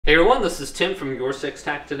Hey everyone, this is Tim from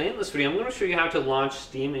YourSixTech. Today in this video I'm going to show you how to launch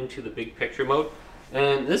Steam into the big picture mode,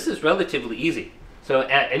 and this is relatively easy. So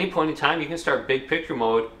at any point in time you can start big picture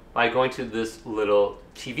mode by going to this little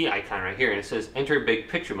TV icon right here, and it says enter big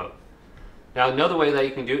picture mode. Now another way that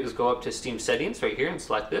you can do it is go up to Steam settings right here and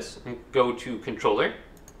select this and go to controller,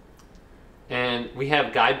 and we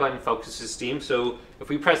have guide button focuses Steam. So if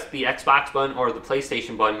we press the Xbox button or the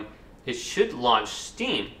PlayStation button, it should launch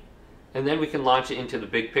Steam. And then we can launch it into the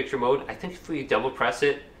big picture mode. I think if we double press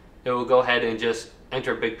it, it will go ahead and just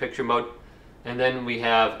enter big picture mode. And then we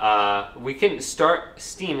have, we can start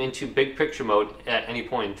Steam into big picture mode at any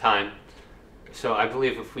point in time. So I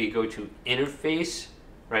believe if we go to interface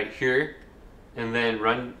right here, and then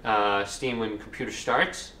run Steam when computer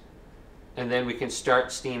starts, and then we can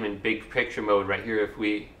start Steam in big picture mode right here if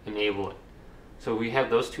we enable it. So we have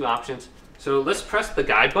those two options. So let's press the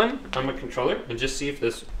guide button on my controller and just see if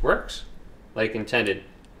this works like intended.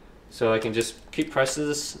 So I can just keep pressing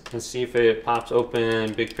this and see if it pops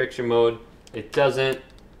open big picture mode. It doesn't.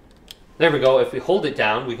 There we go. If we hold it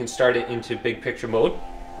down, we can start it into big picture mode.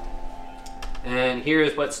 And here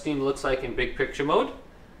is what Steam looks like in big picture mode. It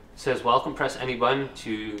says welcome, press any button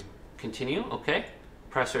to continue. Okay.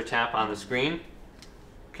 Press or tap on the screen.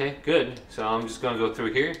 Okay, good. So I'm just going to go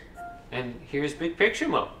through here, and here's big picture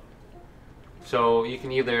mode. So you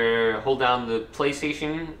can either hold down the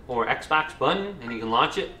PlayStation or Xbox button and you can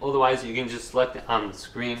launch it. Otherwise you can just select it on the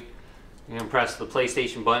screen. You can press the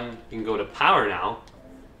PlayStation button, you can go to power now,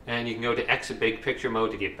 and you can go to exit big picture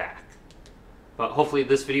mode to get back. But hopefully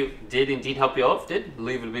this video did indeed help you out. If it did,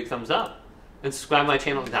 leave it a big thumbs up. And subscribe to my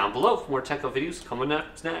channel down below for more tech videos coming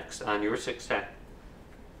up next on YourSixTech.